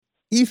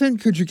Ethan,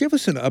 could you give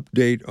us an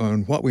update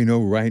on what we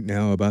know right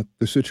now about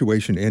the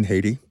situation in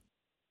Haiti?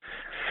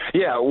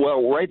 Yeah,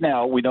 well, right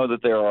now we know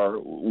that there are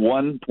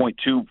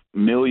 1.2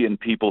 million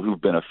people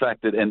who've been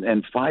affected,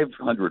 and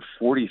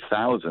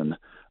 540,000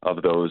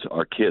 of those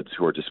are kids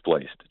who are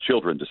displaced,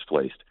 children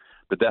displaced.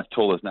 The death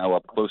toll is now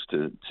up close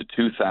to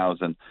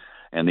 2,000,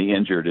 and the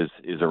injured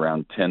is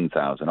around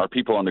 10,000. Our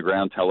people on the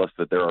ground tell us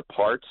that there are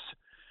parts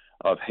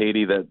of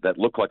Haiti that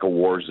look like a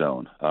war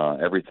zone.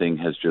 Everything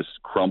has just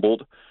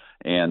crumbled,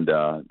 and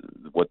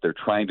what they're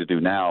trying to do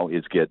now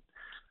is get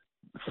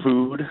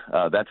food.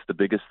 That's the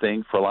biggest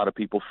thing for a lot of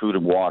people, food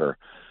and water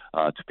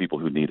to people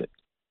who need it.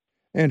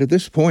 And at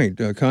this point,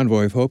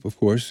 Convoy of Hope, of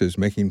course, is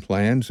making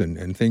plans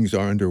and things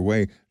are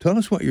underway. Tell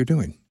us what you're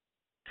doing.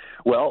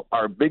 Well,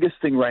 our biggest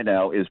thing right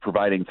now is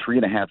providing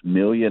 3.5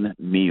 million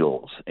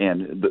meals.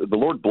 And the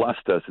Lord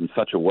blessed us in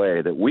such a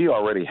way that we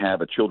already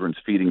have a children's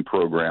feeding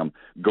program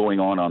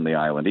going on the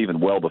island, even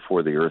well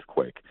before the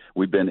earthquake.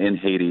 We've been in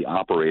Haiti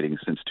operating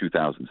since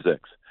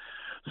 2006.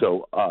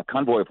 So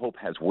Convoy of Hope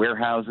has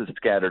warehouses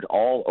scattered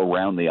all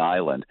around the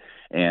island.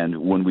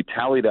 And when we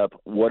tallied up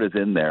what is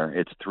in there,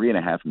 it's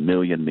 3.5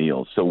 million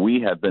meals. So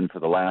we have been for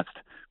the last,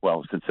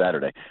 well, since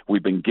Saturday,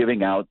 we've been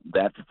giving out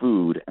that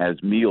food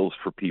as meals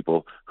for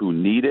people who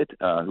need it,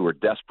 who are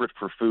desperate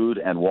for food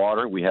and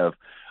water. We have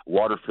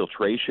water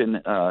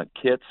filtration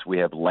kits. We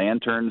have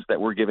lanterns that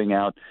we're giving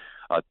out,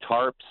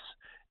 tarps,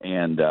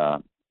 and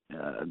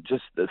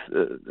just this,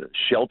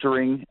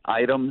 sheltering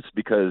items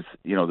because,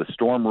 the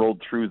storm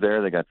rolled through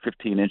there. They got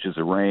 15 inches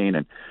of rain,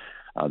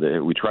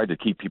 and we tried to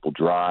keep people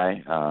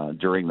dry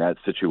during that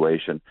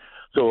situation.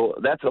 So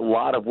that's a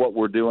lot of what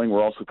we're doing.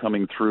 We're also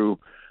coming through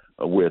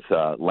with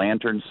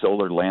lanterns,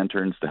 solar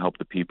lanterns, to help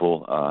the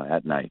people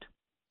at night.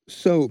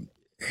 So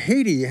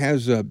Haiti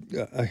has a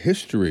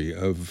history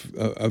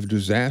of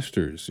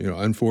disasters,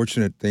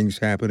 unfortunate things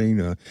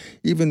happening,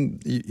 even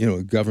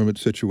government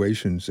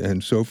situations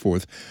and so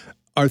forth.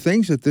 Are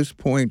things at this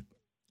point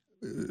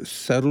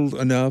settled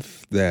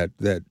enough that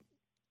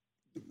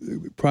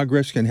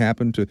progress can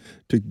happen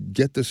to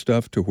get the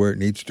stuff to where it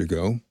needs to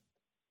go?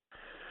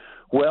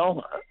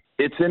 Well,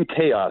 it's in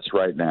chaos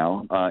right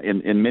now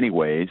in many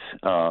ways.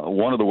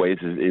 One of the ways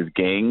is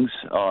gangs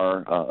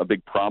are a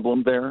big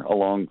problem there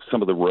along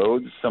some of the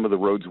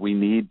roads we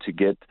need to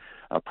get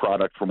a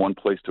product from one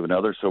place to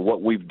another. So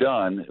what we've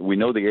done, we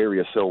know the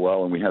area so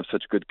well and we have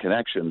such good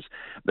connections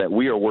that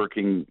we are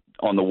working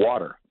on the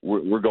water.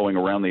 We're going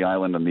around the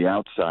island on the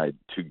outside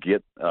to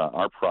get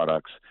our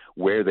products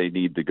where they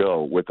need to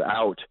go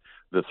without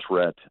the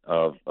threat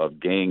of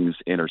gangs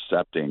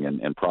intercepting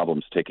and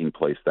problems taking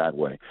place that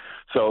way.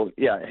 So,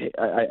 yeah,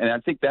 and I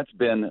think that's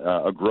been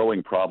a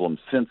growing problem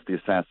since the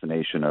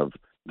assassination of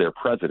their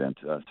president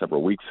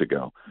several weeks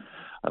ago,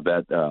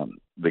 that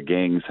the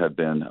gangs have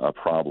been a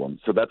problem.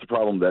 So that's a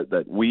problem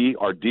that we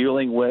are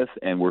dealing with,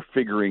 and we're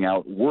figuring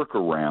out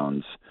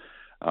workarounds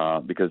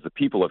because the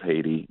people of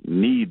Haiti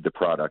need the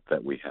product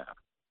that we have.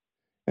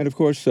 And of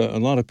course, a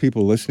lot of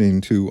people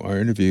listening to our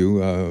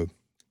interview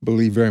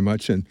believe very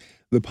much in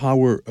the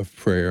power of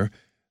prayer.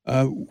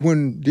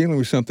 When dealing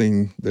with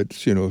something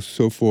that's,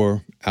 so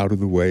far out of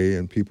the way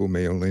and people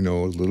may only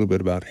know a little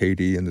bit about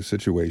Haiti and the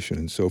situation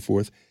and so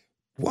forth,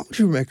 what would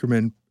you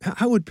recommend?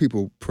 How would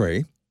people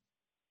pray?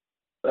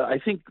 I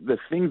think the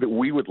thing that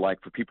we would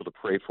like for people to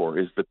pray for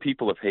is the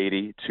people of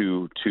Haiti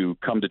to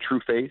come to true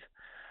faith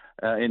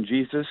in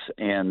Jesus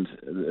and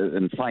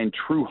find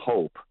true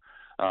hope.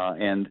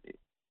 And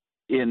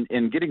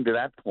in getting to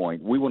that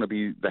point, we want to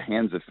be the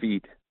hands and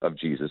feet of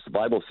Jesus. The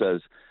Bible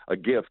says a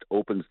gift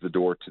opens the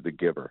door to the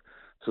giver.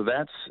 So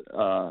that's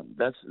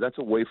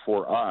a way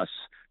for us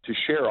to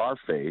share our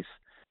faith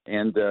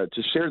and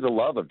to share the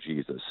love of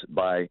Jesus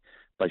by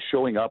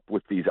showing up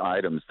with these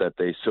items that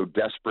they so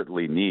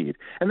desperately need.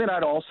 And then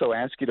I'd also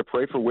ask you to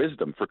pray for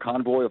wisdom for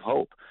Convoy of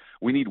Hope.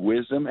 We need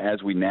wisdom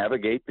as we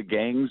navigate the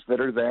gangs that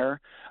are there.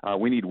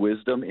 We need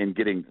wisdom in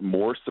getting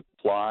more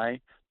supply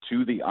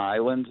to the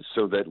island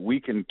so that we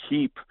can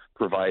keep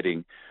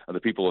providing the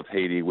people of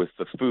Haiti with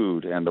the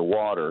food and the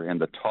water and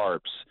the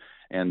tarps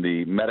and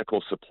the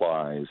medical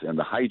supplies and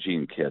the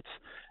hygiene kits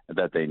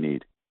that they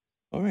need.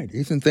 All right,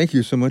 Ethan, thank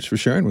you so much for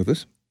sharing with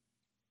us.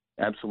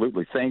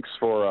 Absolutely. Thanks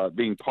for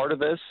being part of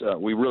this.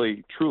 We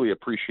really, truly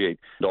appreciate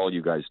all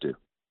you guys do.